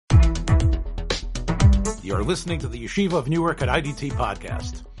You're listening to the Yeshiva of Newark at IDT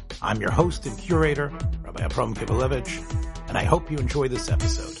podcast. I'm your host and curator, Rabbi Avrohom and I hope you enjoy this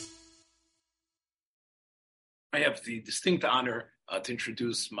episode. I have the distinct honor to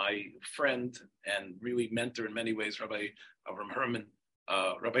introduce my friend and really mentor in many ways, Rabbi Herman.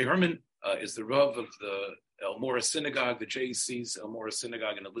 Rabbi Herman is the Rav of the El Morah Synagogue, the JEC's El Morah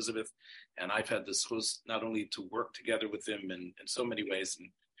Synagogue in Elizabeth, and I've had the Tshuvos not only to work together with him in so many ways,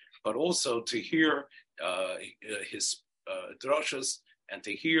 but also to hear his drashas, and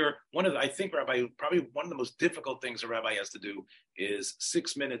to hear I think Rabbi, probably one of the most difficult things a rabbi has to do is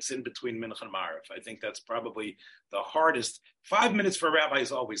 6 minutes in between Mincha and Ma'ariv. I think that's probably the hardest. 5 minutes for a rabbi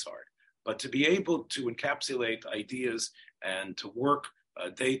is always hard, but to be able to encapsulate ideas and to work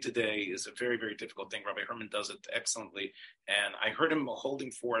day to day is a very, very difficult thing. Rabbi Herman does it excellently, and I heard him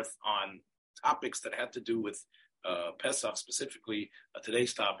holding forth on topics that had to do with Pesach, specifically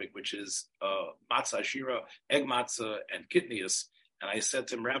today's topic, which is matzah ashira, egg matzah, and kitniyos. And I said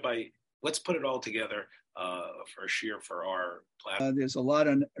to him, Rabbi, let's put it all together for a shir for our platform. There's a lot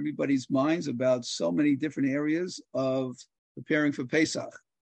on everybody's minds about so many different areas of preparing for Pesach.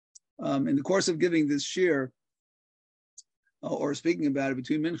 In the course of giving this shir, or speaking about it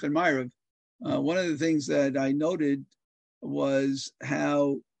between Mincha and Ma'ariv, one of the things that I noted was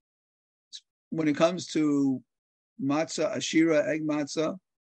how, when it comes to matzah, ashira, egg matzah,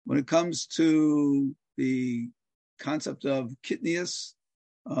 when it comes to the concept of kitniyos,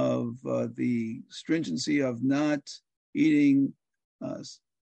 of the stringency of not eating,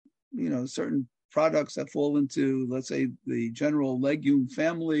 certain products that fall into, let's say, the general legume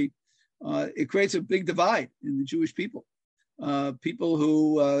family, it creates a big divide in the Jewish people. People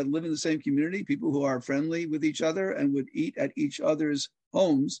who live in the same community, people who are friendly with each other and would eat at each other's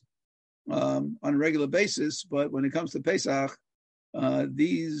homes on a regular basis. But when it comes to Pesach,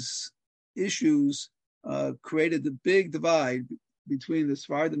 these issues created the big divide between the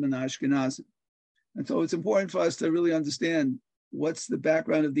Sephardim and the Ashkenazim. And so it's important for us to really understand what's the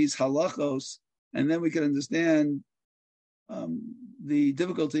background of these halachos, and then we can understand the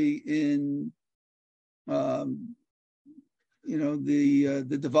difficulty in the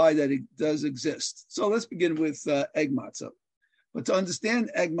divide that it does exist. So let's begin with egg matzah. But to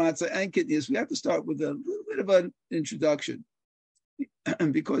understand egg matzah and kitniyos, we have to start with a little bit of an introduction,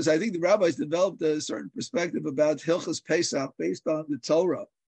 because I think the rabbis developed a certain perspective about Hilchos Pesach based on the Torah.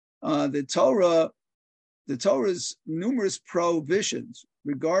 The Torah's numerous prohibitions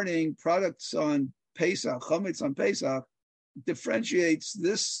regarding products on Pesach, chametz on Pesach, differentiates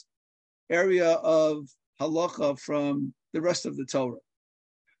this area of halacha from the rest of the Torah.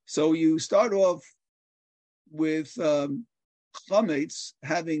 So you start off with chametz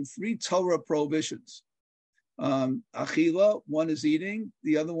having 3 Torah prohibitions. Achila, one is eating,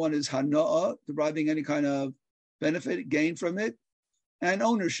 the other one is hana'ah, deriving any kind of benefit, gain from it, and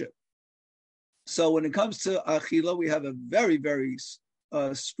ownership. So when it comes to achila, we have a very, very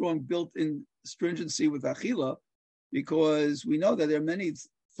strong built-in stringency with achila, because we know that there are many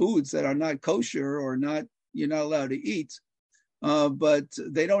foods that are not kosher or you're not allowed to eat, but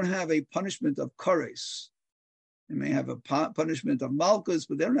they don't have a punishment of kares. They may have a punishment of malchus,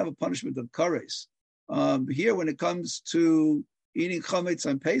 but they don't have a punishment of kares. Here, when it comes to eating chametz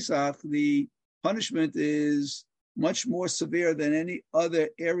on Pesach, the punishment is much more severe than any other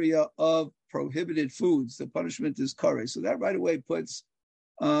area of prohibited foods. The punishment is kares. So that right away puts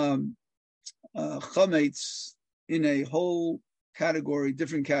chametz in a whole category,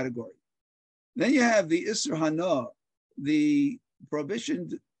 different category. Then you have the Isser Hana, the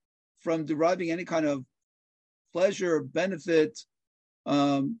prohibition from deriving any kind of pleasure or benefit,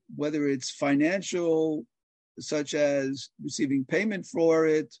 whether it's financial, such as receiving payment for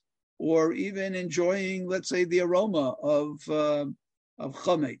it, or even enjoying, let's say, the aroma of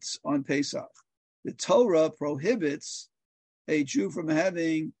chametz on Pesach. The Torah prohibits a Jew from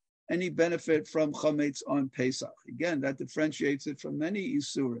having any benefit from chametz on Pesach. Again, that differentiates it from many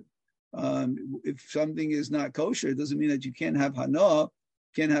isurim. If something is not kosher, it doesn't mean that you can't have hana,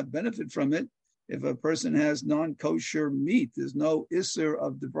 can't have benefit from it. If a person has non-kosher meat, there's no isser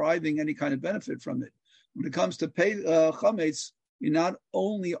of deriving any kind of benefit from it. When it comes to chametz, you not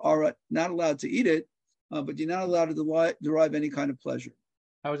only are not allowed to eat it, but you're not allowed to derive any kind of pleasure.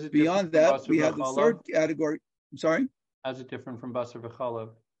 How is it beyond that? We have the third category. I'm sorry? How's it different from basar v'chalav?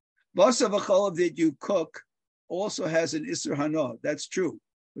 Basar v'chalav that you cook also has an isser hana. That's true,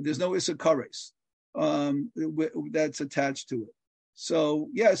 but there's no isser kares that's attached to it. So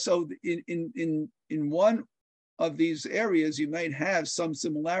yeah, so in one of these areas, you might have some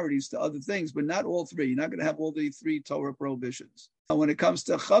similarities to other things, but not all three. You're not going to have all the 3 Torah prohibitions. when it comes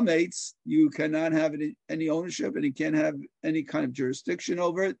to chametz, you cannot have any ownership, and you can't have any kind of jurisdiction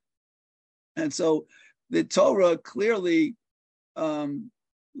over it. And so the Torah clearly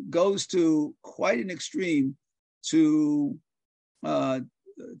goes to quite an extreme to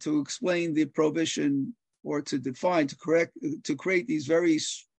explain the prohibition, or to define, to create these very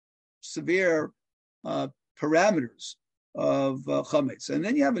severe parameters of chametz. And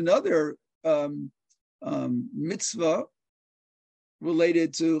then you have another mitzvah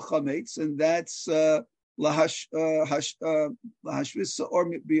related to chametz, and that's lahashvis or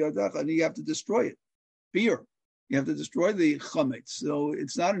biyadach, and you have to destroy it. Beer, you have to destroy the chametz. So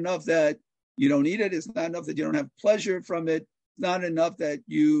it's not enough that you don't eat it. It's not enough that you don't have pleasure from it. It's not enough that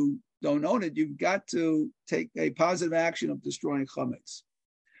you don't own it. You've got to take a positive action of destroying chametz.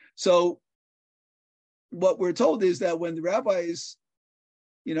 So what we're told is that when the rabbis,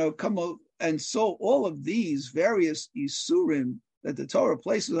 come and so all of these various isurim that the Torah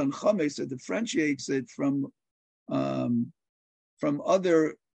places on chametz, that differentiates it from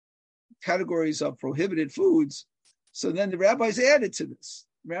other categories of prohibited foods. So then the rabbis added to this.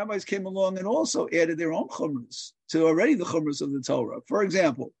 The rabbis came along and also added their own chumras to already the chumras of the Torah. For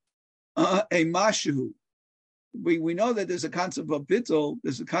example, a mashu. We know that there's a concept of bittul,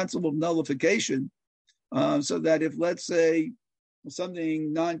 there's a concept of nullification, so that if, let's say,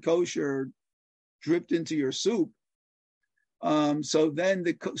 something non-kosher dripped into your soup, so then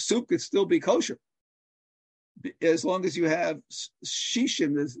the soup could still be kosher, as long as you have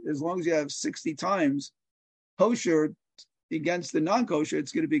shishim, as long as you have 60 times kosher against the non-kosher,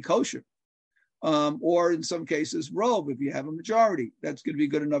 it's going to be kosher. Or in some cases, rove, if you have a majority, that's going to be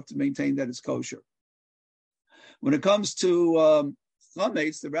good enough to maintain that it's kosher. When it comes to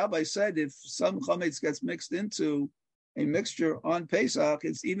chametz, the rabbi said if some chametz gets mixed into a mixture on Pesach,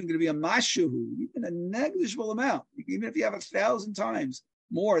 it's even going to be a mashuhu, even a negligible amount. Even if you have 1,000 times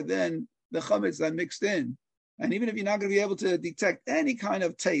more than the chametz that mixed in, and even if you're not going to be able to detect any kind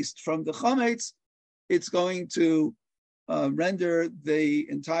of taste from the chametz, it's going to render the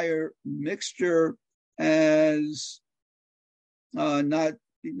entire mixture as not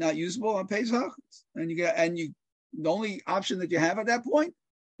usable on Pesach, the only option that you have at that point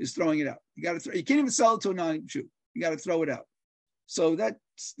is throwing it out. You can't even sell it to a non-Jew. You got to throw it out. So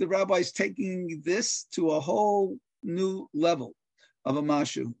that's the rabbis taking this to a whole new level of a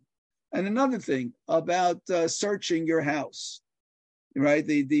mashu. And another thing about searching your house, right?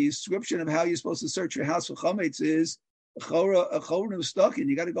 The description of how you're supposed to search your house for chametz is a chorah stuck in.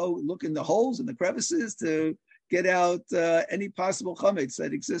 You got to go look in the holes and the crevices to get out any possible chametz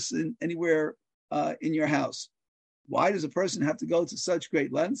that exists anywhere in your house. Why does a person have to go to such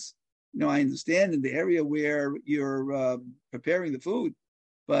great lengths? I understand in the area where you're preparing the food,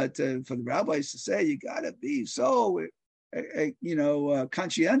 but for the rabbis to say you got to be so,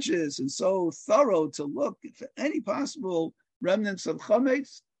 conscientious and so thorough to look for any possible remnants of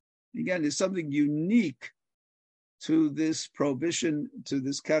chametz, again, is something unique to this prohibition, to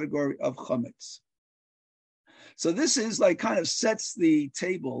this category of chametz. So this is kind of sets the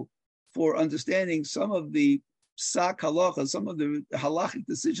table for understanding some of the psak halacha, some of the halachic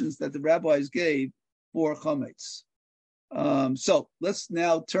decisions that the rabbis gave for chametz. So let's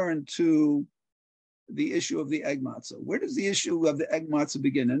now turn to the issue of the egg matzah. Where does the issue of the egg matzah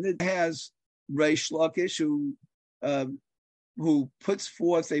begin? And it has Reish Lakish, who puts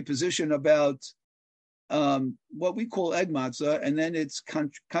forth a position about what we call egg matzah, and then it's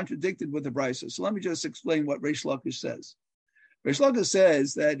contradicted with the brisa. So let me just explain what Reish Lakish says. Reish Lakish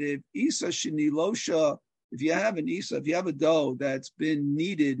says that if isa shenilosha, if you have a dough that's been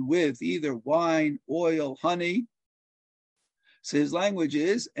kneaded with either wine, oil, honey, so his language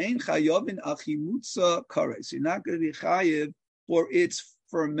is ein chayovin achimutza kares. You're not going to be chayiv for its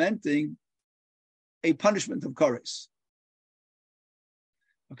fermenting, a punishment of kares.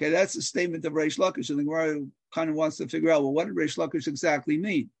 Okay, that's the statement of Reish Lakish. And the Gemara kind of wants to figure out, well, what did Reish Lakish exactly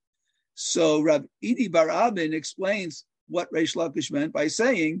mean? So Rav Idi Bar Abin explains what Reish Lakish meant by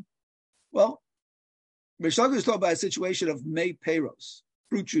saying, well, Reish Lakish talked about a situation of mei peros,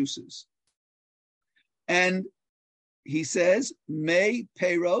 fruit juices. And he says, mei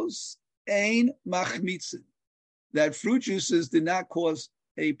peros ein machmitzin, that fruit juices did not cause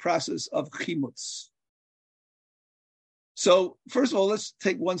a process of chimutz. So first of all, let's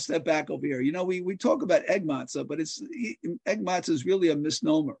take one step back over here. We talk about egg matzah, but egg matzah is really a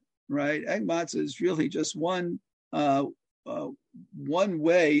misnomer, right? Egg matzah is really just one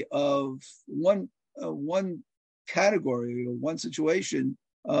way of one category or one situation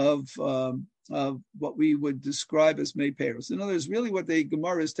of what we would describe as mei peros. In other words, really what the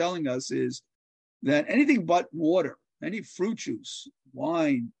Gemara is telling us is that anything but water, any fruit juice,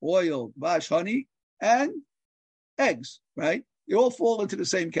 wine, oil, vash, honey, and eggs, right? They all fall into the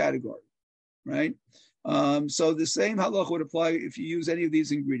same category, right? So the same halacha would apply if you use any of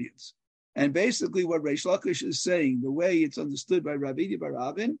these ingredients. And basically what Reish Lakish is saying, the way it's understood by Rabbi Bar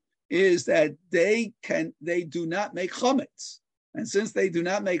Avin, is that they do not make chametz. And since they do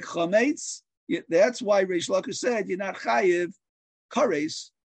not make chametz, that's why Reish Lakish said you're not chayiv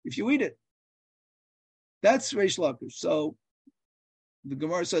kares if you eat it. That's Reish Lakish. So the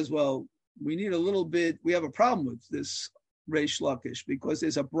Gemara says, well, we need a little bit, we have a problem with this Reish Lakish because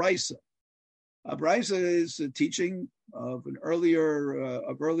there's a brisa. A brisa is a teaching of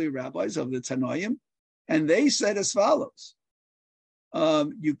earlier rabbis of the Tanoim, and they said as follows: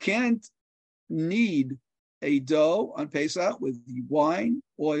 you can't knead a dough on Pesach with wine,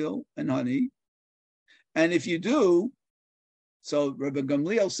 oil, and honey, and if you do, so Rabbi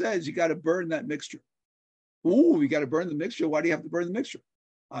Gamliel says you got to burn that mixture. Ooh, you got to burn the mixture. Why do you have to burn the mixture?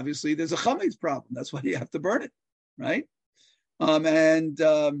 Obviously, there's a chametz problem. That's why you have to burn it, right?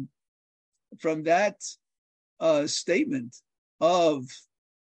 From that statement of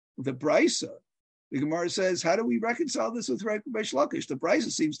the brisa, the Gemara says, how do we reconcile this with Reish Lakish? The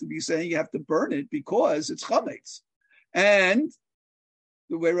brisa seems to be saying you have to burn it because it's chametz. And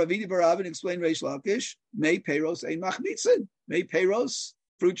the way Ravidi Bar Avin explained Reish Lakish, Mei Peiros ein machmitzin. Mei Peiros,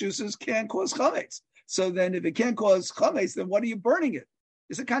 fruit juices, can cause chametz. So then if it can't cause chametz, then what are you burning it?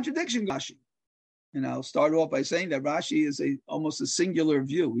 It's a contradiction, Rashi. And I'll start off by saying that Rashi is almost a singular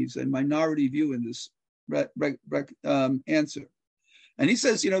view. He's a minority view in this answer. And he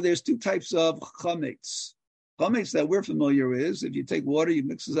says, there's two types of chametz. Chametz that we're familiar with is if you take water, you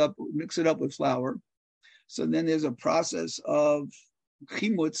mix it up with flour. So then there's a process of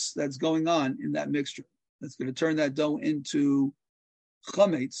chimutz that's going on in that mixture. That's going to turn that dough into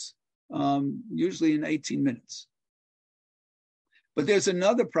chametz, usually in 18 minutes. But there's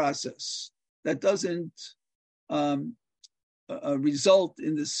another process that doesn't result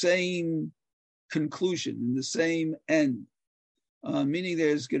in the same conclusion, in the same end, meaning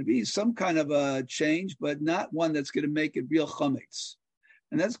there's going to be some kind of a change, but not one that's going to make it real chametz.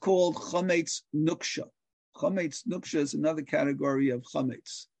 And that's called chametz nuksha. Chametz nuksha is another category of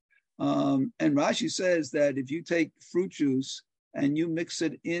chametz. And Rashi says that if you take fruit juice and you mix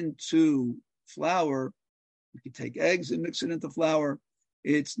it into flour, you can take eggs and mix it into flour,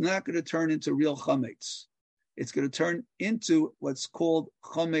 it's not going to turn into real chametz. It's going to turn into what's called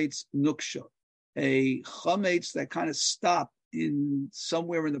chametz nuksha, a chametz that kind of stopped in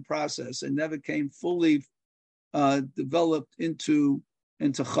somewhere in the process and never came fully developed into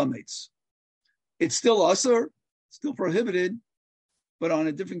chametz. It's still asur, still prohibited, but on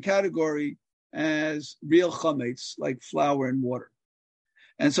a different category as real chametz, like flour and water.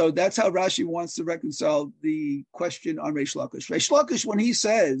 And so that's how Rashi wants to reconcile the question on Reish Lakish. Reish Lakish, when he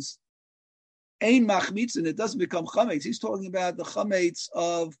says, ein machmitzin, it doesn't become chametz, he's talking about the chametz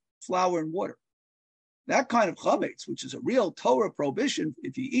of flour and water. That kind of chametz, which is a real Torah prohibition,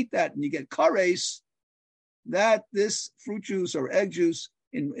 if you eat that and you get kares, that this fruit juice or egg juice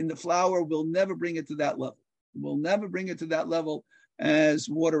in the flour will never bring it to that level. It will never bring it to that level as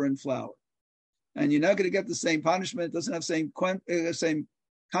water and flour. And you're not going to get the same punishment. It doesn't have same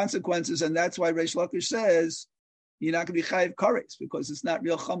consequences, and that's why Reish Lakish says you're not going to be chayiv kares because it's not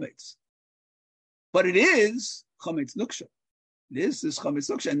real chametz. But it is chametz nuksha. It is this chametz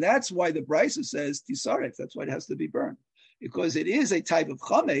nuksha, and that's why the brisa says tisarek. That's why it has to be burned, because it is a type of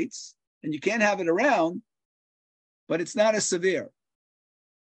chametz, and you can't have it around, but it's not as severe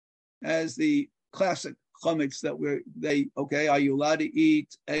as the classic chametz that are you allowed to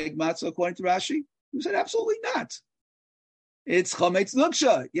eat egg matzah according to Rashi? We said absolutely not. It's chametz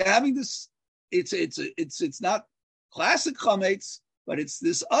nuksha. You're having this. It's not classic chametz, but it's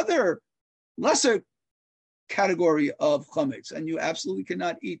this other lesser category of chametz, and you absolutely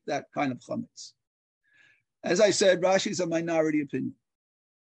cannot eat that kind of chametz. As I said, Rashi is a minority opinion.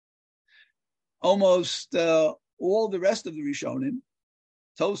 Almost all the rest of the Rishonim,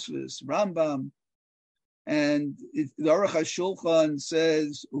 Tosfos, Rambam, and the Aruch HaShulchan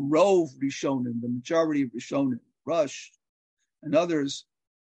says Rov Rishonim, the majority of Rishonim, Rush, and others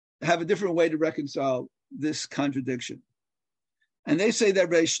have a different way to reconcile this contradiction. And they say that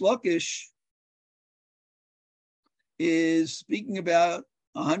Reish Lakish is speaking about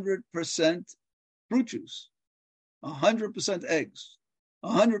 100% fruit juice, 100% eggs,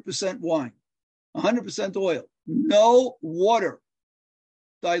 100% wine, 100% oil, no water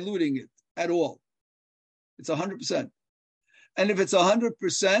diluting it at all. It's 100%. And if it's 100%,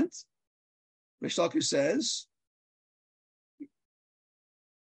 Reish Lakish says,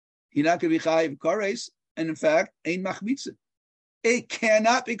 you're not going to be chayiv kares, And in fact, ein machmitzin. It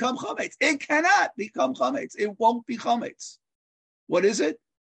cannot become chametz. It cannot become chametz. It won't be chametz. What is it?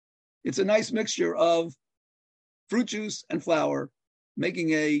 It's a nice mixture of fruit juice and flour,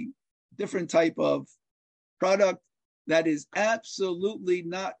 making a different type of product that is absolutely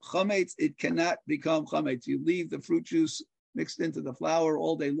not chametz. It cannot become chametz. You leave the fruit juice mixed into the flour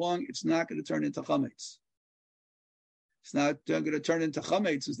all day long, it's not going to turn into chametz. It's not going to turn into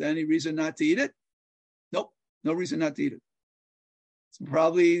chametz. Is there any reason not to eat it? Nope, no reason not to eat it. It's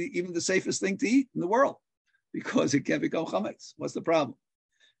probably even the safest thing to eat in the world because it can't become chametz. What's the problem?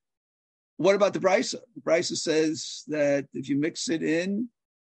 What about the brisa? The brisa says that if you mix it in,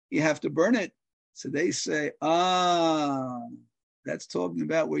 you have to burn it. So they say, that's talking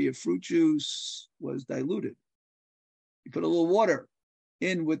about where your fruit juice was diluted. You put a little water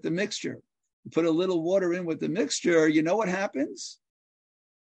in with the mixture. You put a little water in with the mixture, you know what happens?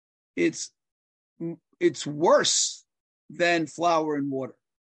 It's worse than flour and water.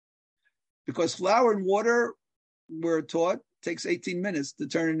 Because flour and water, we're taught, takes 18 minutes to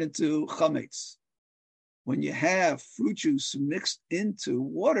turn it into chametz. When you have fruit juice mixed into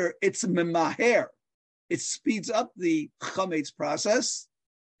water, it's memaher. It speeds up the chametz process,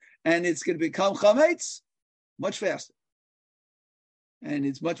 and it's going to become chametz much faster. And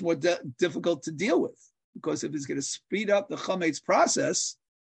it's much more difficult to deal with, because if it's going to speed up the chametz process,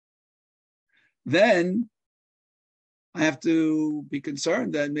 then I have to be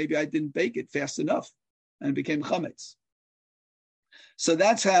concerned that maybe I didn't bake it fast enough and it became chametz. So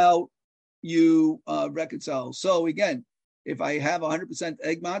that's how you reconcile. So again, if I have 100%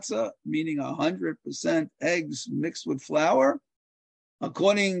 egg matzah, meaning 100% eggs mixed with flour,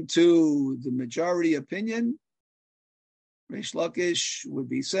 according to the majority opinion, Reish Lakish would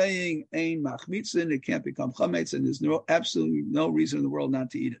be saying, Ein machmitzin, it can't become chametz, and there's absolutely no reason in the world not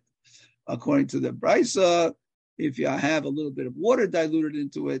to eat it. According to the brisa, if you have a little bit of water diluted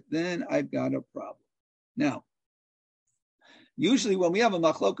into it, then I've got a problem. Now, usually when we have a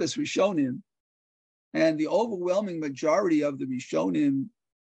machlokas rishonim, and the overwhelming majority of the rishonim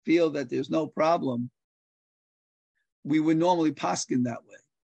feel that there's no problem, we would normally poskin that way.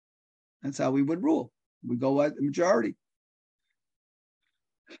 That's how we would rule. We go at the majority.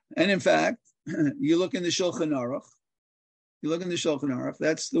 And in fact, you look in the Shulchan Aruch,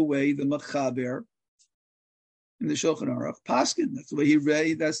 that's the way the Mechaber in the Shulchan Aruch paskin. That's the way he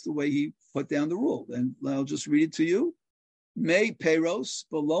read, that's the way he put down the rule. And I'll just read it to you. May peros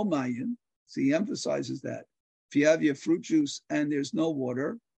below mayin. So he emphasizes that. If you have your fruit juice and there's no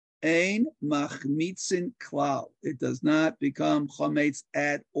water, ein machmitzin klal. It does not become chametz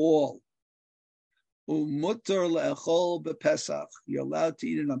at all. Umutter le'echol b'Pesach. You're allowed to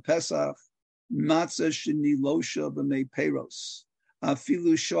eat it on Pesach. Matzah shenilosha b'mei peros.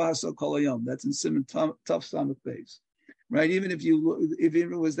 Afilu shohasa kol hayom. That's in Simon Tough Stomach Base. Right? Even if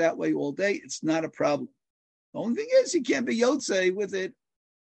it was that way all day, it's not a problem. The only thing is you can't be yotzei with it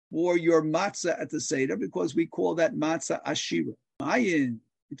for your matzah at the Seder, because we call that matzah ashira. Mayin,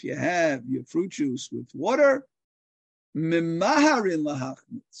 if you have your fruit juice with water, mimaharin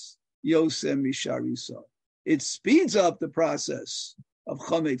lahachmitz. Yosem Mishariso. It speeds up the process of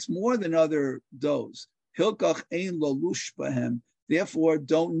chametz more than other doughs. Hilkach ein lo lush bahem. Therefore,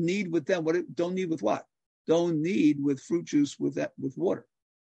 don't knead with them. Don't knead with what? Don't knead with fruit juice with water,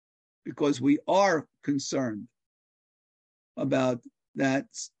 because we are concerned about that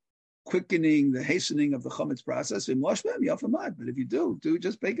quickening, the hastening of the chametz process. But if you do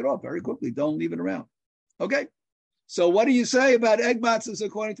just bake it off very quickly. Don't leave it around. Okay. So what do you say about egg matzahs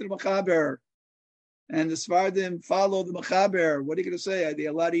according to the Mechaber? And the Sfardim follow the Mechaber. What are you going to say? Are they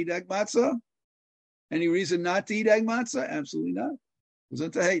allowed to eat egg matzah? Any reason not to eat egg matzah? Absolutely not.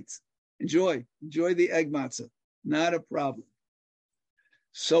 Wasn't to hate. Enjoy the egg matzah. Not a problem.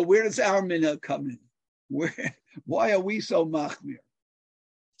 So where does our minhag come in? Why are we so machmir?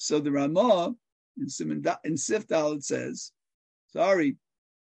 So the Ramah in Sif Dalet says, sorry,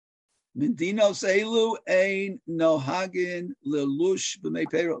 Medinos elu ein nohagin lelush b'mei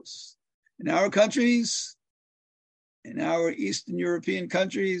peros. In our countries, in our Eastern European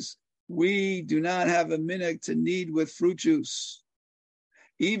countries, we do not have a minhag to knead with fruit juice.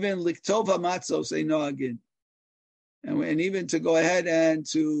 Even liktov hamatzos ein nohagin. And even to go ahead and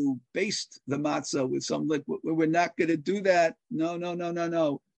to baste the matzah with some liquid, we're not going to do that.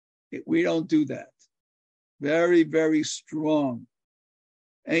 No. We don't do that. Very, very strong.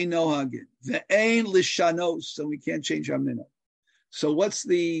 Ein nohagin. The ein lishanos, so we can't change our minhag. So what's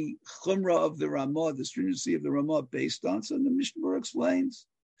the chumrah of the Ramah, the stringency of the Ramah based on? So the Mishnah Berurah explains.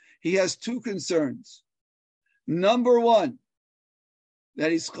 He has two concerns. Number one,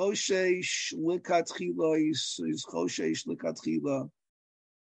 that is choshesh likatchila, is choshesh likatchila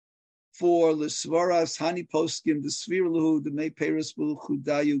for l'svaras hani poskim the svirluhu the may peris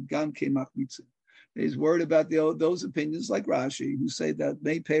b'luchudayu gam kemach mitzvah. He's worried about those opinions like Rashi who say that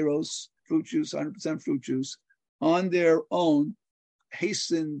may peros fruit juice 100% fruit juice on their own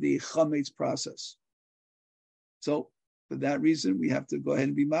hasten the chametz process. So for that reason, we have to go ahead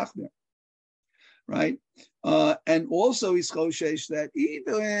and be machmir, right? And also he's choshesh that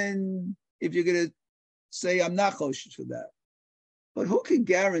even if you're going to say I'm not choshesh for that, but who can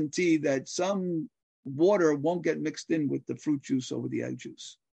guarantee that some water won't get mixed in with the fruit juice over the egg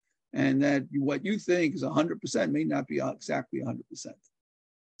juice? And that what you think is 100% may not be exactly 100%.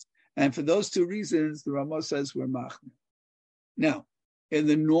 And for those two reasons, the Ramah says we're machmir. Now, in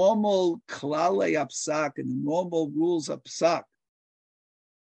the normal klalei apsak, in the normal rules of psak,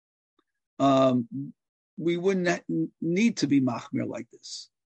 we wouldn't need to be machmir like this.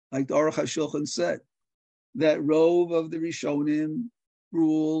 Like the Aruch HaShulchan said, that rove of the Rishonim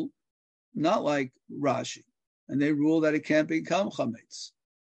rule not like Rashi, and they rule that it can't become chametz.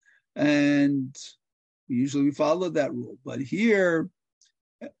 And usually we follow that rule. But here,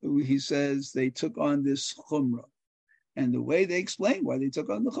 he says they took on this chumrah. And the way they explain why they took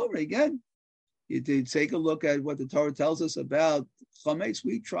on the chumrah, again, if they take a look at what the Torah tells us about chametz,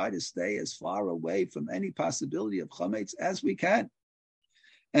 we try to stay as far away from any possibility of chametz as we can.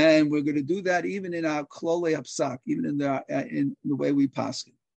 And we're going to do that even in our klolei hapsak, even in the way we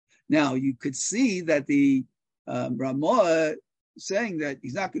paskin. Now, you could see that the Ramah saying that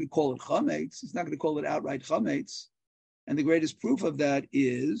he's not going to call it chametz, he's not going to call it outright chametz. And the greatest proof of that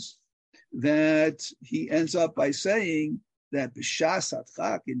is that he ends up by saying that b'shas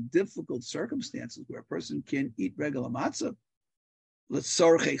hatchak, in difficult circumstances where a person can eat regular matzah,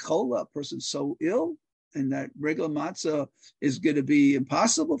 l'tzorchei chola, a person's so ill, and that regular matzah is going to be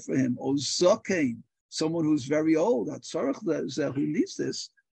impossible for him. O zokein, someone who's very old, who needs this.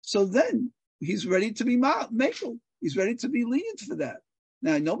 So then he's ready to be mekel. He's ready to be lenient for that.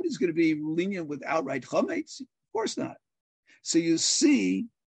 Now, nobody's going to be lenient with outright chametz. Of course not. So you see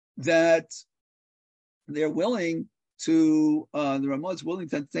that they're willing to, the Ramah is willing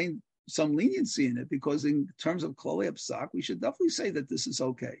to obtain some leniency in it, because in terms of klolei psak, we should definitely say that this is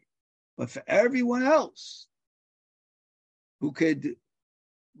okay. But for everyone else who could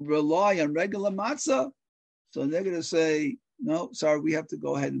rely on regular matzah, so they're going to say, no, sorry, we have to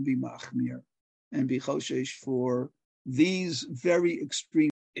go ahead and be machmir and be choshesh for these very extreme.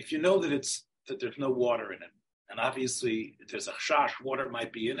 If you know that there's no water in it, and obviously if there's a chash, water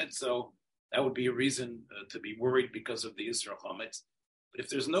might be in it, so that would be a reason to be worried because of the Yisroel chametz. But if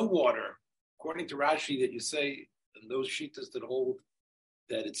there's no water, according to Rashi, that you say, and those shitas that hold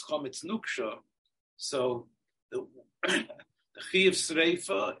that it's chametz nuksha, so the chi of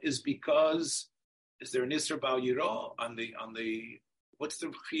sreifa is because, is there an Isra Bal Yiro on the what's the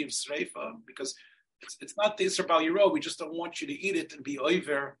chi of sreifa? Because it's not the Isra Bal Yiro, we just don't want you to eat it and be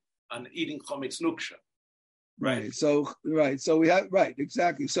over on eating chametz nuksha. Right. So we have, right,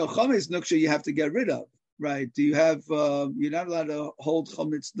 exactly. So chametz nuksha you have to get rid of. Right. Do you have, you're not allowed to hold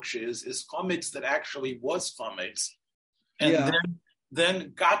chametz nuksha. Is chametz that actually was chametz, and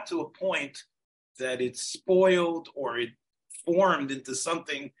then got to a point that it spoiled or it formed into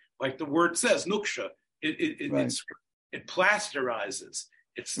something like the word says, nuksha. It plasterizes.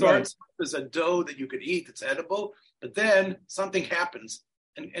 It starts as a dough that you could eat, it's edible, but then something happens.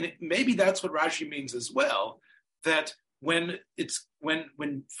 And maybe that's what Rashi means as well, that when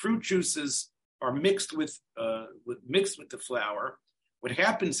fruit juices are mixed with the flour, what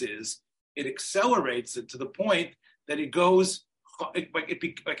happens is it accelerates it to the point that it goes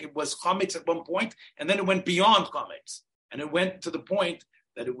like it was chametz at one point, and then it went beyond chametz, and it went to the point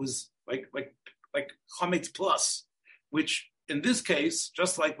that it was like chametz plus, which in this case,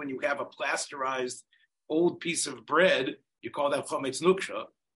 just like when you have a plasterized old piece of bread, you call that chametz nuksha.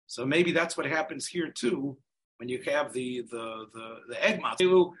 So maybe that's what happens here too when you have the egg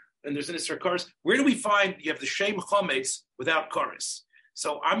matzah and there's an isra kares. Where do we find you have the shem chametz without kares?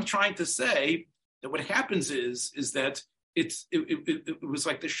 So I'm trying to say that what happens is that it was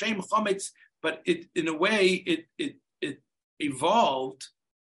like the shem chametz, but it in a way it evolved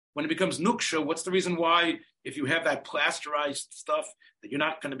when it becomes nuksha. What's the reason why if you have that plasterized stuff that you're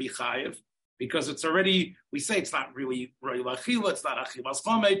not going to be chayiv? Because it's already, we say it's not really achila, it's not achilas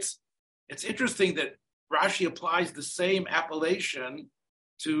chametz. It's interesting that Rashi applies the same appellation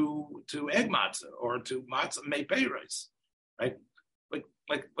to egg matzah or to matzah mei peiros, right?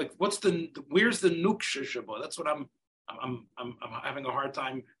 Like what's where's the nuksha shabo? That's what I'm having a hard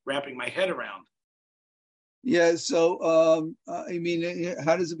time wrapping my head around. Yeah, so I mean,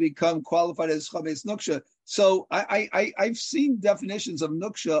 how does it become qualified as chametz nuksha? So I've seen definitions of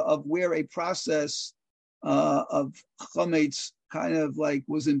nuksha of where a process of chametz kind of like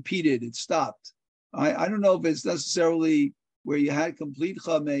was impeded, it stopped. I don't know if it's necessarily where you had complete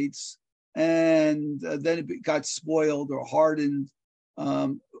chametz and then it got spoiled or hardened.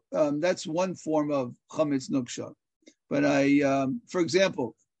 That's one form of chametz nuksha. But for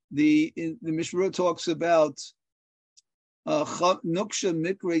example, the Mishmur talks about nuksha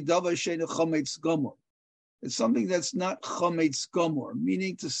mikre dava sheina chametz gomor. It's something that's not chametz gomor,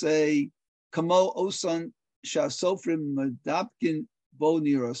 meaning to say, kamo osan shasofrim madapkin bo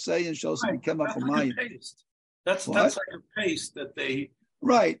nirosei and shosim kemach hamayim. That's like a paste that they.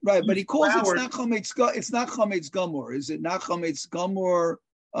 Right. But he calls it's not chametz gomor. Is it not chametz gomor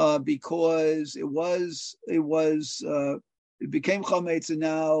because it became chametz, and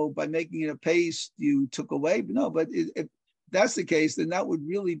now by making it a paste, you took away. No, but if that's the case, then that would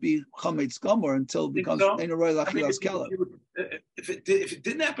really be chametz gomor until it becomes einaroy lachilas kela. If it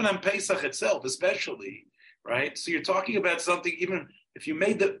didn't happen on Pesach itself, especially, right? So you're talking about something. Even if you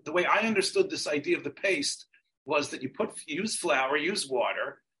made the way I understood this idea of the paste was that you use flour, use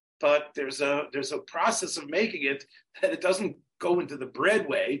water, but there's a process of making it that it doesn't go into the bread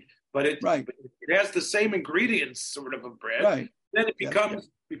way. But it has the same ingredients, sort of bread. Right. Then it becomes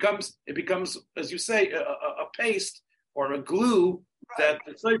as you say a paste or a glue that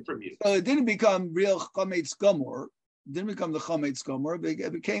it's saved from you. So it didn't become real chametz gomor. It didn't become the chametz gomor.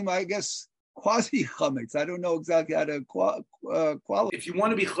 It became, I guess, quasi chametz. I don't know exactly how to qualify. If you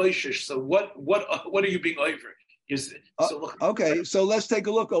want to be choishish, so what are you being over? Okay, so let's take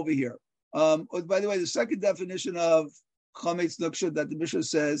a look over here. By the way, the second definition of chametz nuksha that the Mishnah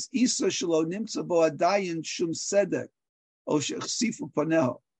says, Isa shelo nimtza bo adayin shum sedek o shechsifu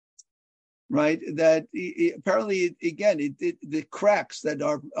paneho. Right, that apparently again the cracks that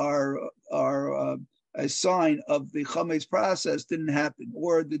are a sign of the chametz process didn't happen,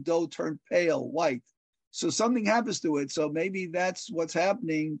 or the dough turned pale white. So something happens to it. So maybe that's what's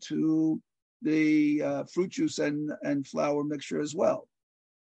happening to the fruit juice and flour mixture as well.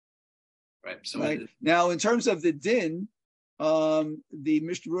 Right. So now, in terms of the din, the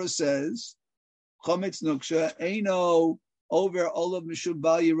Mishnah says, chametz nuksha eino over olav mishum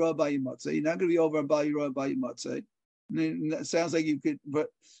bal yirah bayimatzeh. You're not going to be over bal yirah bayimatzeh. It sounds like you could, but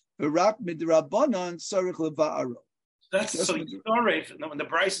rak midrabanan sarich leva'aro. That's so Yisroel. When the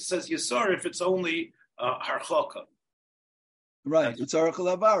Brisa says Yisroel, it's only harchaka. Right. It's sarich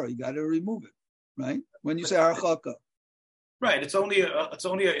leva'aro. You got to remove it. Right. When you say harchaka. Right. It's a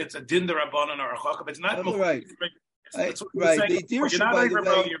din derabanan or harchaka, but it's not. Right. Right. The Dirshu, by the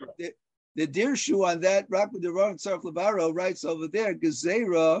way, the Dirshu on that Rak Midrabanan Sarich Leva'aro writes over there,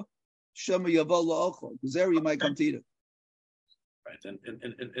 Gezerah Shema Yavo La'ochel. Gezerah, you might come to eat it. Right, and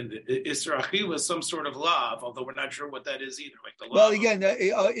the Isra Achila is some sort of lav, although we're not sure what that is either. Like the well, again,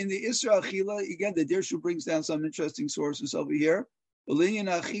 in the Isra Achila, again, the Dirshu brings down some interesting sources over here. Linyan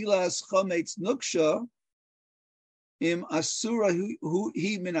Achilas Chametz Nuksha Im Asura Hu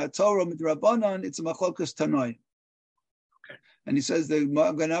Hi Min HaTorah Midrabanan. It's a Machlokas Tanoim. And he says the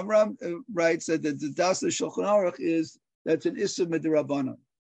Magen Avraham writes that the Das Shulchan Aruch is that's an Issa Midrabanan.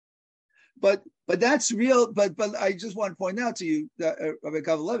 But that's real. But I just want to point out to you that Rabbi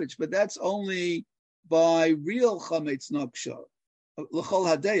Kavalevich, but that's only by real chametz nuksha, l'chol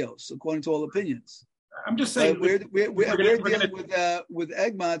hadeos, according to all opinions. I'm just saying we're dealing with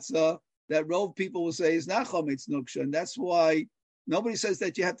egg matzah that rove people will say is not chametz nuksha, and that's why nobody says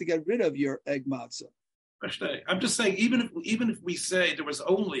that you have to get rid of your egg matzah. I'm just saying, even if we say there was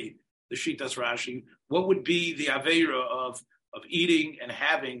only the Shitas Rashi, what would be the aveira of eating and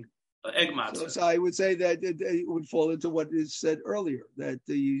having egg matzah? So I would say that it would fall into what is said earlier, that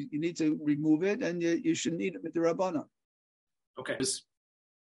you need to remove it and you shouldn't eat it with the Rabbanan. Okay.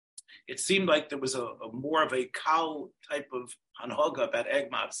 It seemed like there was a more of a kal type of hanhaga about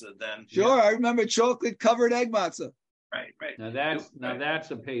egg matzah than... Sure, I remember chocolate covered egg matzah. Right. Now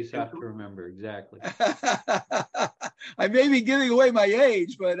that's a Pesach to remember, exactly. I may be giving away my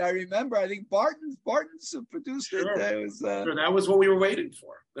age, but I remember, I think Barton's produced it. Sure, that was what we were waiting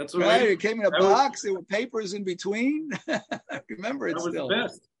for. That's what right. It came in a box. There were papers in between. I remember it still. That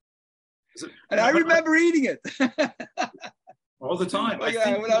was the best. And I remember eating it. All the time. When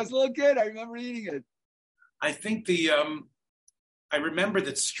I was a little kid, I remember eating it. I think I remember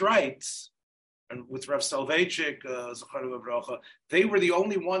that Strites, and with Rav Soloveitchik, Avrohom, they were the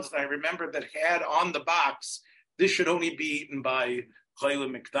only ones that I remember that had on the box, this should only be eaten by Chayla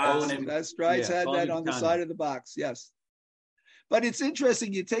Mikdash. That's right. Had that on the side of the box, yes. But it's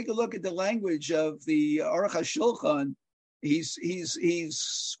interesting. You take a look at the language of the Aruch HaShulchan. He's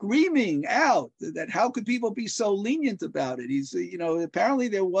screaming out that how could people be so lenient about it? He's apparently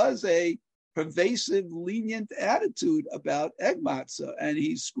there was a pervasive lenient attitude about egg matzah, and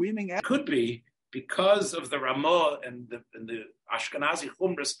he's screaming out. Could be because of the Ramah and the Ashkenazi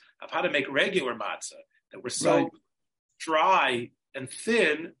chumras of how to make regular matzah that were so dry and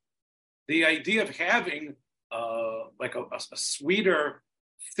thin. The idea of having like a sweeter,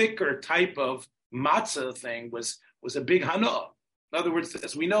 thicker type of matzah thing was a big hana. In other words,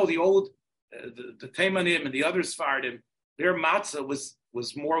 as we know, the old the Teimanim and the other Sfardim, their matzah was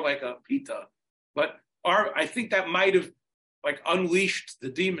more like a pita. But I think that might have like unleashed the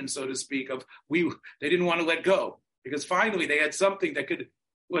demon, so to speak, of they didn't want to let go, because finally they had something that could,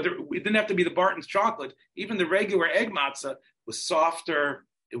 whether it didn't have to be the Barton's chocolate, even the regular egg matzah was softer.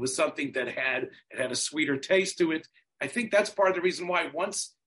 It was something that had a sweeter taste to it. I think that's part of the reason why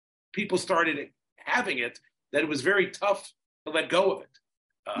once people started having it, that it was very tough to let go of it.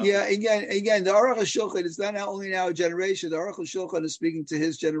 Again, the Aruch HaShulchan is not only in our generation. The Aruch HaShulchan is speaking to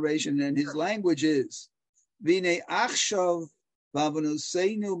his generation, and his language is V'nei achshav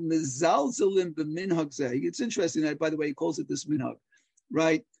v'avonoseinu mezalzelim b'minhag zeh. It's interesting that, by the way, he calls it this minhag,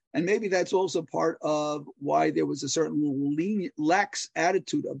 right? And maybe that's also part of why there was a certain lax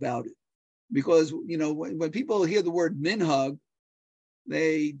attitude about it, because when people hear the word minhag,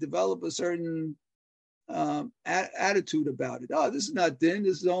 they develop a certain attitude about it. Oh, this is not din.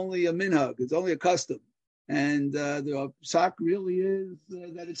 This is only a minhag. It's only a custom, and the psak really is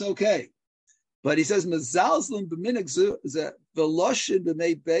that it's okay. But he says mezalzlim b'minhag zeh v'loshin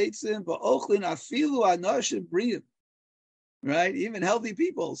b'mei beitzim v'ochlin afilu anashim briyim. Right, even healthy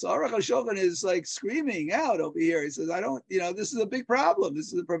people. So Aruch HaShulchan is like screaming out over here. He says, this is a big problem.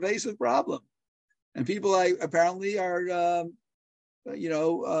 This is a pervasive problem, and people apparently are,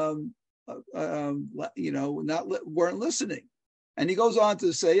 weren't listening. And he goes on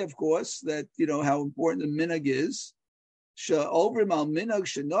to say, of course, that how important the minhag is. Sha'ovrim al minhag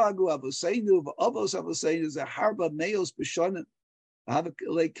shenagu avoseinu v'avos avoseinu is a harba meos b'shonim.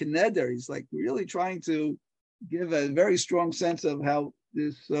 Like Kneder, he's like really trying to give a very strong sense of how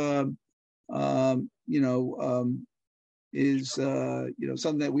this, is,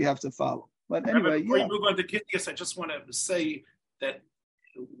 something that we have to follow. But anyway, before you move on to Kitniyos, I just want to say that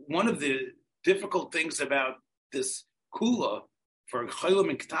one of the difficult things about this kula for Cholim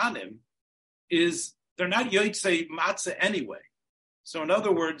and Ktanim is they're not yotzei matzah anyway. So in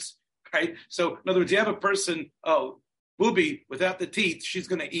other words, you have a person, Booby, without the teeth, she's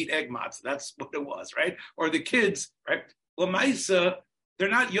going to eat egg matzah. That's what it was, right? Or the kids, right? Lamaisa, they're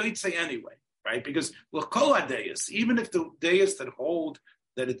not yotzei anyway, right? Because l'kol hadayas, even if the dayas that hold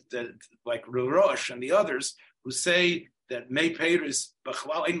that like Rosh and the others who say that mei peiris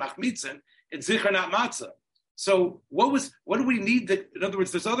b'chval ein machmitzin, it's zichar not matzah. So what do we need? In other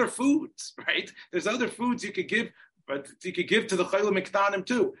words, there's other foods, right? There's other foods you could give, but you could give to the Cholim Miktanim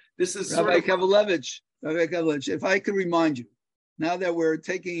too. This is Rabbi Kavalevich, if I could remind you, now that we're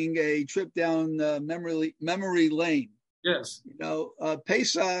taking a trip down memory lane. Yes.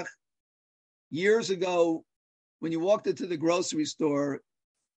 Pesach, years ago, when you walked into the grocery store,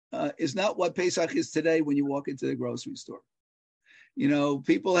 is not what Pesach is today when you walk into the grocery store.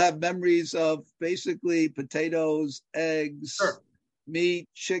 People have memories of basically potatoes, eggs, meat,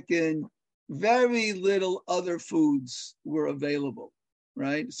 chicken. Very little other foods were available,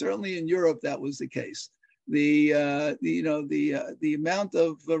 right? Certainly in Europe that was the case. The amount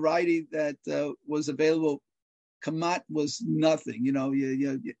of variety that was available, kamat was nothing.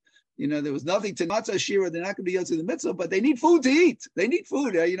 There was nothing to matzah shira. They're not going to be able to the mitzvah, but they need food to eat. They need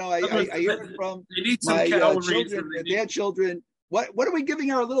food. I hear it from my children, their children. What are we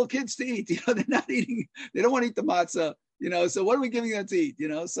giving our little kids to eat? They're not eating. They don't want to eat the matzah. So what are we giving them to eat?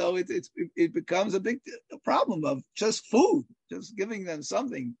 So it becomes a big problem of just food, just giving them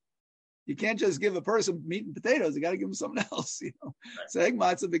something. You can't just give a person meat and potatoes. You got to give them something else. Right. So egg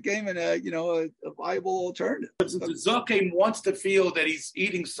matzah became a viable alternative. But since the Zaken wants to feel that he's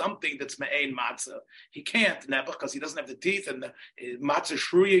eating something that's me'ein matzah, he can't because he doesn't have the teeth, and the matzah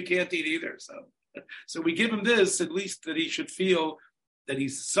shruya he can't eat either. So we give him this, at least that he should feel that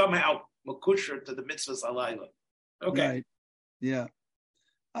he's somehow makusher to the mitzvahs alayla. Okay. Right. Yeah.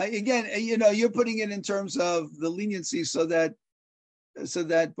 You're putting it in terms of the leniency so that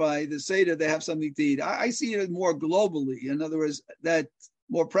by the Seder they have something to eat. I see it more globally. In other words, that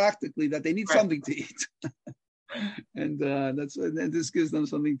more practically that they need something to eat. And this gives them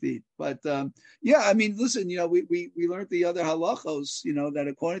something to eat. But listen, we learned the other halachos, that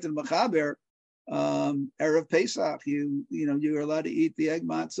according to the Machaber, Erev Pesach, you're allowed to eat the egg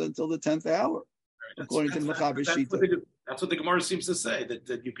matzah until the 10th hour, according to the Mechaber Shita. That's what the Gemara seems to say,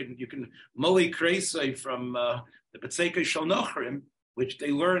 that you can moli kreisei from the Betzekei Shel Nochrim, which the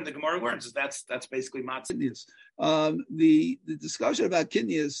Gemara learns. That's basically matzah. The discussion about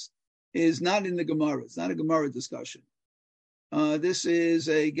Kitniyos is not in the Gemara. It's not a Gemara discussion. This is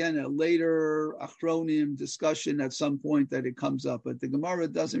a later Achronim discussion at some point that it comes up, but the Gemara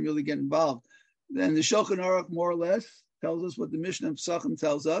doesn't really get involved. Then the Shulchan Aruch more or less tells us what the Mishnah of Pesachim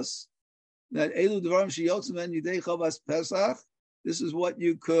tells us, that Elu Devarim Sheyotzim En Yidei Chavas Pesach. This is what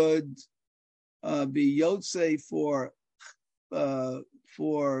you could be Yotzei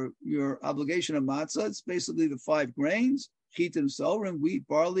for your obligation of matzah. It's basically the 5 grains: chitim, sorim, wheat,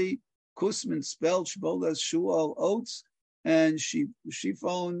 barley, kusmin, spelt, shbolas, shual, oats, and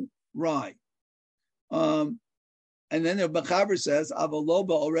shifon, rye. And then the Mechaber says,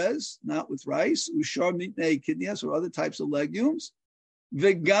 avaloba orez, not with rice, ushar mitnei kidniyos, or other types of legumes.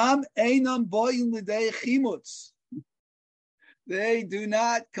 V'gam einam boyin l'dei chimutz. They do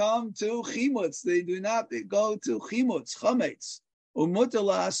not come to chimutz. They do not go to chimutz, chametz. Umutar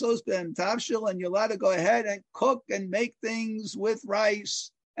la'asos be'em tavshil, and you're allowed to go ahead and cook and make things with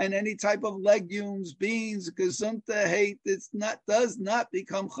rice and any type of legumes, beans, gesundheit, does not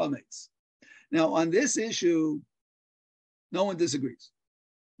become chametz. Now, on this issue, no one disagrees.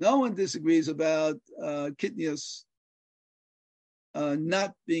 No one disagrees about kitniyos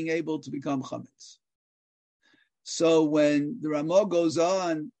not being able to become chametz. So when the Ramah goes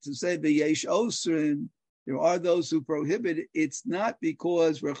on to say b'yesh osrin, there are those who prohibit it, it's not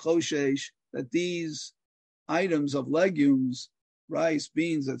because we're choshesh that these items of legumes, rice,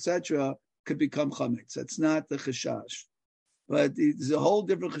 beans, etc., could become chametz. That's not the chashash. But it's a whole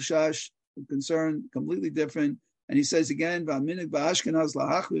different chashash, concern, completely different. And he says again, "V'aminig ba'ashkenaz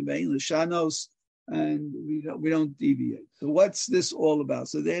lahachvi ve'in l'shanos," and we don't deviate. So what's this all about?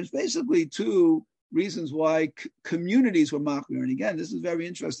 So there's basically 2 reasons why communities were machmir. And again, this is very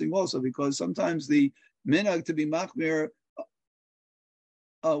interesting also, because sometimes the minhag to be machmir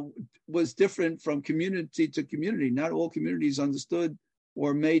was different from community to community. Not all communities understood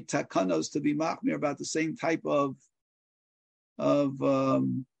or made takanos to be machmir about the same type of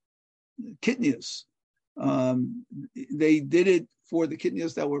kitniyos. They did it for the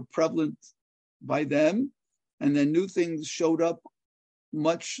kitniyos that were prevalent by them, and then new things showed up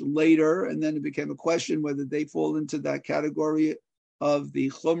much later, and then it became a question whether they fall into that category of the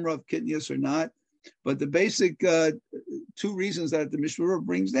chumrah of kitniyos or not. But the basic 2 reasons that the Mishnah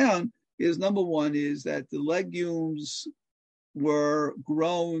brings down is, number one, is that the legumes were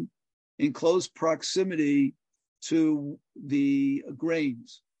grown in close proximity to the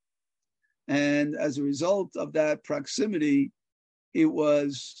grains. And as a result of that proximity, it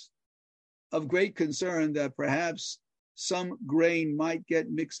was of great concern that perhaps some grain might get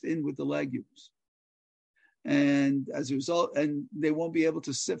mixed in with the legumes. And as a result, and they won't be able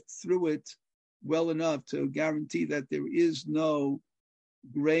to sift through it well enough to guarantee that there is no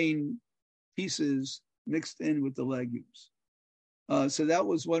grain pieces mixed in with the legumes. So that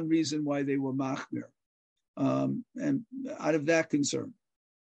was one reason why they were machmir. And out of that concern,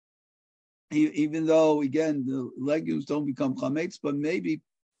 even though, again, the legumes don't become chametz, but maybe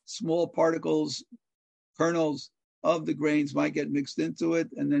small particles, kernels of the grains might get mixed into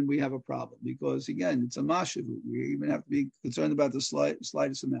it, and then we have a problem, because, again, it's a mashavu. We even have to be concerned about the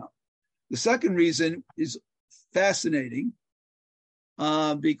slightest amount. The second reason is fascinating,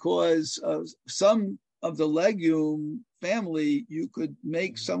 because some of the legume family, you could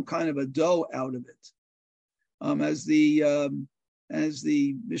make some kind of a dough out of it. As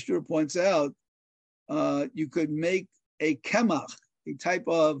the Mishnah points out, you could make a kemach, a type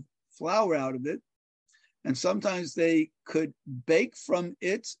of flour out of it, and sometimes they could bake from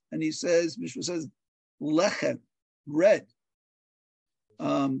it. And he says, Mishnah says, lechem, bread,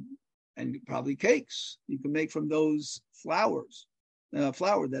 and probably cakes. You can make from those flour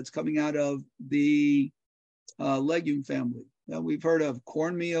that's coming out of the legume family. Now, we've heard of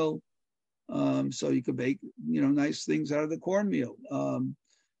cornmeal. So you could bake, nice things out of the cornmeal,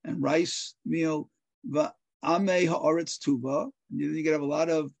 and rice meal. Amei haaretz tuva. You could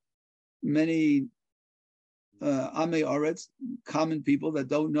have many amei haaretz, common people that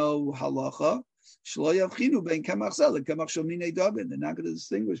don't know halacha. Shlo yavchinu ben kemach zel kemach shel minei dagan. They're not going to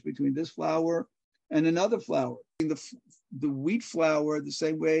distinguish between this flour and another flour. The wheat flour, the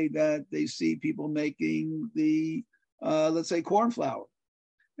same way that they see people making the, let's say, corn flour.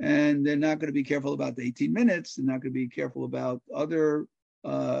 And they're not going to be careful about the 18 minutes. They're not going to be careful about other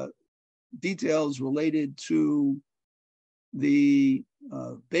details related to the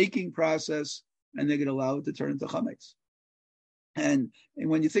baking process. and they're going to allow it to turn into chametz. And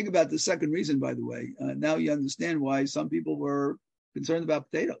when you think about the second reason, by the way, now you understand why some people were concerned about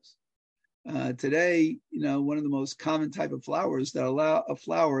potatoes. Today, one of the most common type of flours that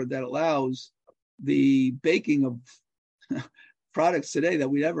allows the baking of products today that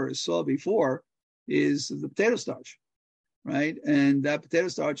we never saw before is the potato starch, right? And that potato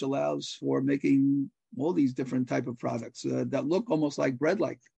starch allows for making all these different type of products that look almost like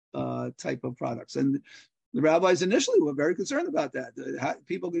bread-like type of products. And the rabbis initially were very concerned about that.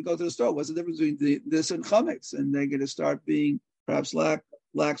 People could go to the store. What's the difference between this and chametz? And they're going to start being perhaps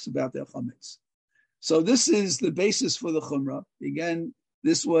lax about their chametz. So this is the basis for the chumrah. Again,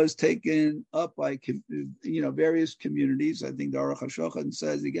 this was taken up by various communities. I think the Aruch HaShulchan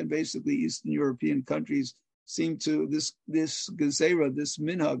says, again, basically Eastern European countries seem to, this gezerah, this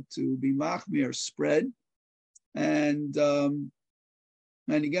minhag, to be machmir, spread. And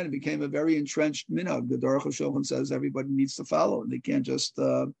again, it became a very entrenched minhag. The Aruch HaShulchan says everybody needs to follow, and they can't just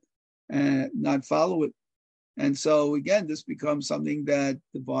not follow it. And so again, this becomes something that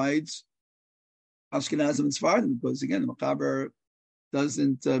divides Ashkenazim and Sephardim, because again, the Mechaber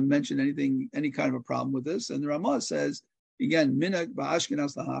doesn't mention any kind of a problem with this. And the Ramah says, again, minhag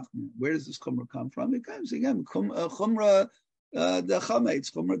ba'ashkenaz lahachmir. Where does this chumrah come from? It comes again, chumrah the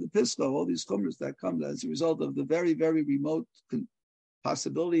chametz, chumrah the pisco, all these chumras that come as a result of the very, very remote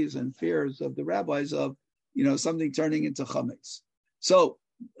possibilities and fears of the rabbis of, something turning into chametz. So,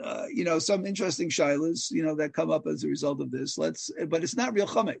 some interesting shilas, that come up as a result of this. But it's not real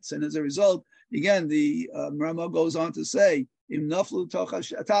chametz. And as a result, again, the Ramah goes on to say, im naflu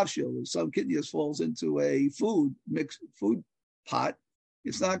tavshil, if some kitniyos falls into a mixed food pot,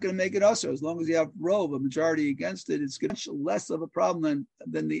 it's not going to make it usher. As long as you have a majority against it, it's going to be less of a problem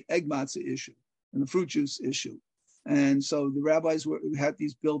than the egg matzah issue and the fruit juice issue. And so the rabbis had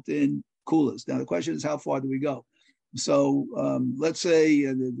these built-in coolers. Now the question is, how far do we go? So let's say,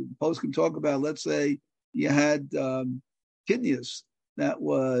 the Poskim talk about, let's say you had kitniyos that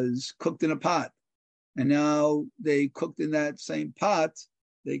was cooked in a pot, and now they cooked in that same pot,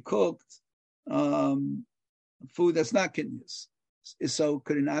 they cooked food that's not kitniyos. So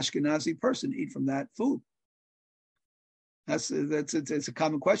could an Ashkenazi person eat from that food? It's a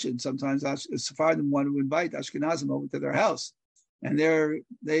common question. Sometimes Sephardim want to invite Ashkenazim over to their house, and they're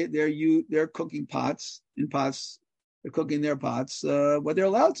cooking in pots. They're cooking their pots what they're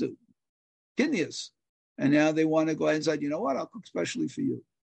allowed to, kitniyos, and now they want to go ahead and say, you know what, I'll cook specially for you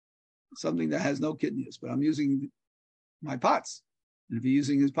something that has no kitniyos, but I'm using my pots. And if you're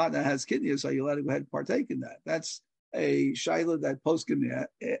using his pot that has kitniyos, are you allowed to go ahead and partake in that? That's a shaila that Poskim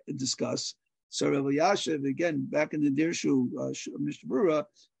discuss. So Rabbi Yashiv, again, back in the Dirshu Mishnah Berurah,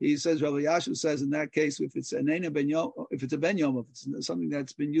 he says, Rabbi Yashiv says, in that case, if it's a ben yom, if it's something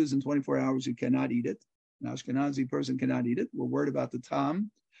that's been used in 24 hours, you cannot eat it. An Ashkenazi person cannot eat it. We're worried about the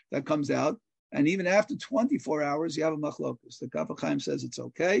tam that comes out. And even after 24 hours, you have a machlokus. The Kaf HaChaim says it's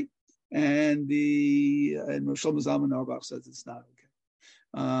okay, and Rosh Zalman Auerbach says it's not okay.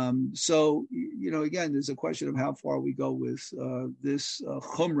 So, again, there's a question of how far we go with this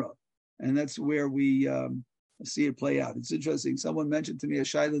chumrah. And that's where we see it play out. It's interesting. Someone mentioned to me a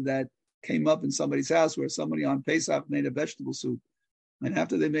shaila that came up in somebody's house where somebody on Pesach made a vegetable soup. And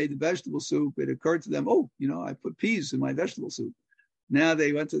after they made the vegetable soup, it occurred to them, I put peas in my vegetable soup. Now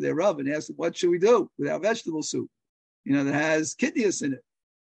they went to their Rav and asked, what should we do with our vegetable soup, that has kitniyos in it?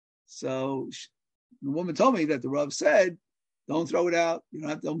 So the woman told me that the Rav said, don't throw it out.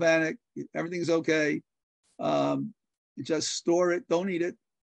 Don't panic. Everything's okay. Just store it. Don't eat it.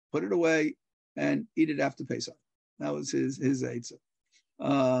 Put it away and eat it after Pesach. That was his eitzah.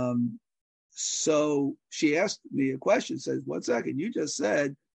 So she asked me a question, says, 1 second, you just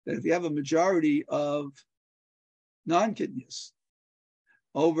said that if you have a majority of non-kitniyos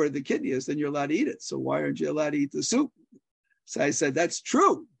over the kitniyos, then you're allowed to eat it. So why aren't you allowed to eat the soup? So I said, that's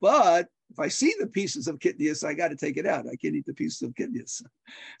true. But if I see the pieces of kitniyos, I got to take it out. I can't eat the pieces of kitniyos.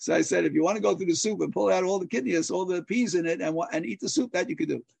 So I said, if you want to go through the soup and pull out all the kitniyos, all the peas in it, and eat the soup, that you could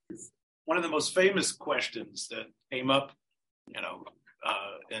do. One of the most famous questions that came up,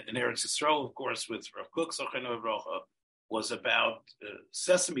 in Eretz Yisroel, of course, with Rav Kook, Avrohom, was about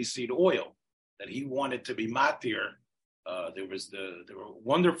sesame seed oil that he wanted to be matir. There were a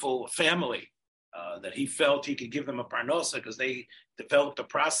wonderful family that he felt he could give them a parnosa because they developed a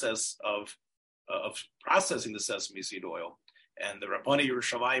process of processing the sesame seed oil. And the Rabboni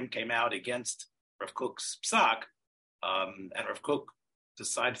Yerushalayim came out against Rav Kook's psak, and Rav Kook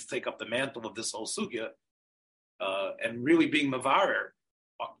decided to take up the mantle of this whole sugya, and really being mavarer,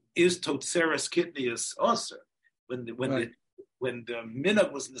 is totzeres kitniyos osir. When the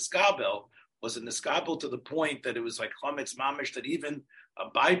minhag was niskabel, Was it niskabel to the point that it was like chametz mamish, that even a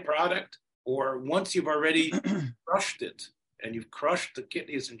byproduct, or once you've already crushed it and you've crushed the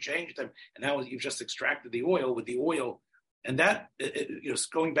kidneys and changed them, and now you've just extracted the oil with the oil, and that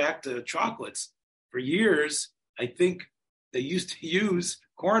going back to chocolates, for years I think they used to use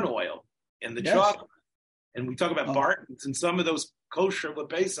corn oil in the chocolate, and we talk about Barton's and some of those kosher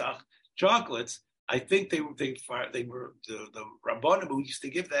Pesach chocolates. I think they were the Rabbanim who used to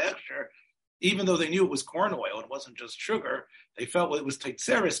give the extra, even though they knew it was corn oil, it wasn't just sugar. They felt it was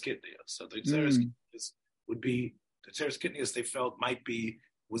Tzeres Kitniyos. So Tzeres Kitniyos would be Tzeres Kitniyos. They felt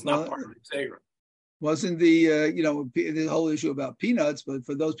was not part of the Torah. Wasn't the whole issue about peanuts, but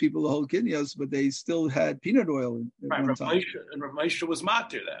for those people who hold Kitniyos, but they still had peanut oil at one time. And Rav Moshe was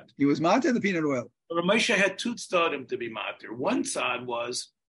matir that. He was matir the peanut oil. Rav Moshe had two tzadim to be matir. One side was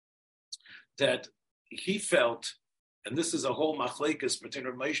that he felt, and this is a whole machlekes between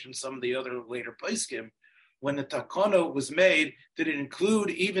Rav Moshe and some of the other later poskim, when the takana was made, did it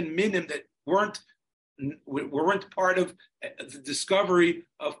include even minim that weren't part of the discovery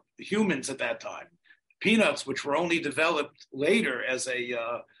of humans at that time? Peanuts, which were only developed later as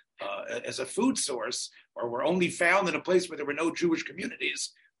a food source, or were only found in a place where there were no Jewish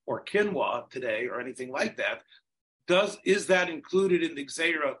communities, or quinoa today, or anything like that, is that included in the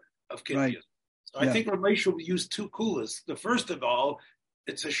Gzeira of Kitniyos? Right. So I think Rav Moshe will use two kulas. The first of all,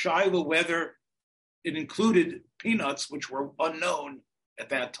 it's a shaila whether it included peanuts, which were unknown at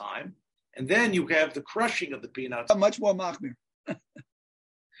that time, and then you have the crushing of the peanuts. Much more machmir.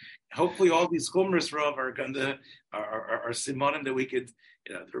 Hopefully, all these chumras, Rav, are simonim that we could.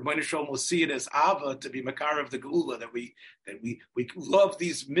 The Rebbeinu Shalom will see it as ava to be makar of the geula, that we love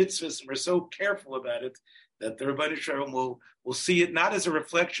these mitzvahs and we're so careful about it that the Rebbeinu Shalom will see it not as a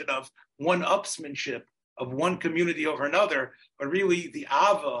reflection of one-upsmanship of one community over another, but really the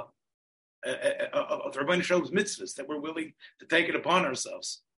ava of the Rebbeinu Shalom's mitzvahs, that we're willing to take it upon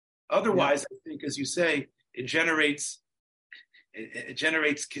ourselves. Otherwise, I think, as you say, it generates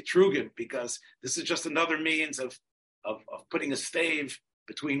kitrugim, because this is just another means of putting a stave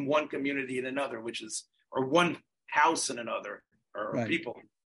between one community and another, or one house and another, or people.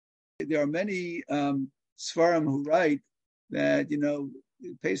 There are many Sfarim who write that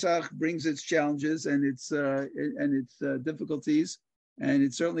Pesach brings its challenges and its difficulties, and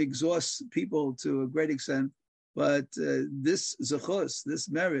it certainly exhausts people to a great extent. But this zechus, this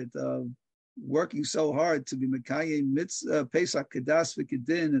merit of working so hard to be Mekayim Pesach Kedas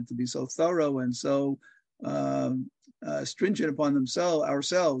V'Kedin, and to be so thorough and so stringent upon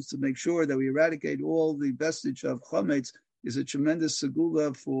ourselves to make sure that we eradicate all the vestige of chametz, is a tremendous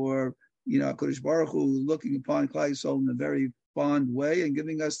segula for HaKadosh Baruch Hu looking upon Klal Yisrael in a very fond way and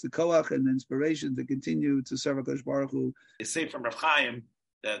giving us the koach and the inspiration to continue to serve HaKadosh Baruch Hu. They say from Rav Chaim,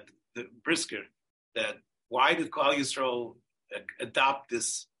 that the brisker, that why did Klal Yisrael adopt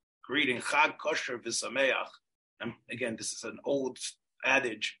this greeting, Chag Kosher V'Sameach? And again, this is an old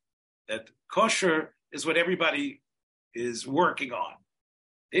adage that kosher is what everybody is working on.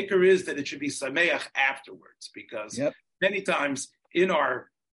 The ikar is that it should be Sameach afterwards, because many times in our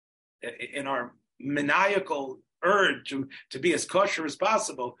maniacal urge to be as kosher as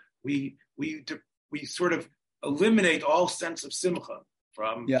possible, we sort of eliminate all sense of simcha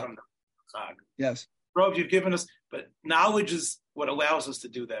from the Chag. Yes. Rob, you've given us, but knowledge is what allows us to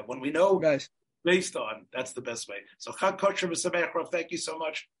do that. When we know based on, that's the best way. So Chag Kosher V'Sameach, Rob, thank you so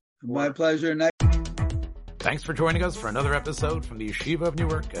much. My pleasure. Thanks for joining us for another episode from the Yeshiva of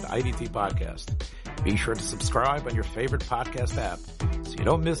Newark at IDT Podcast. Be sure to subscribe on your favorite podcast app so you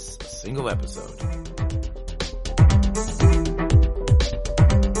don't miss a single episode.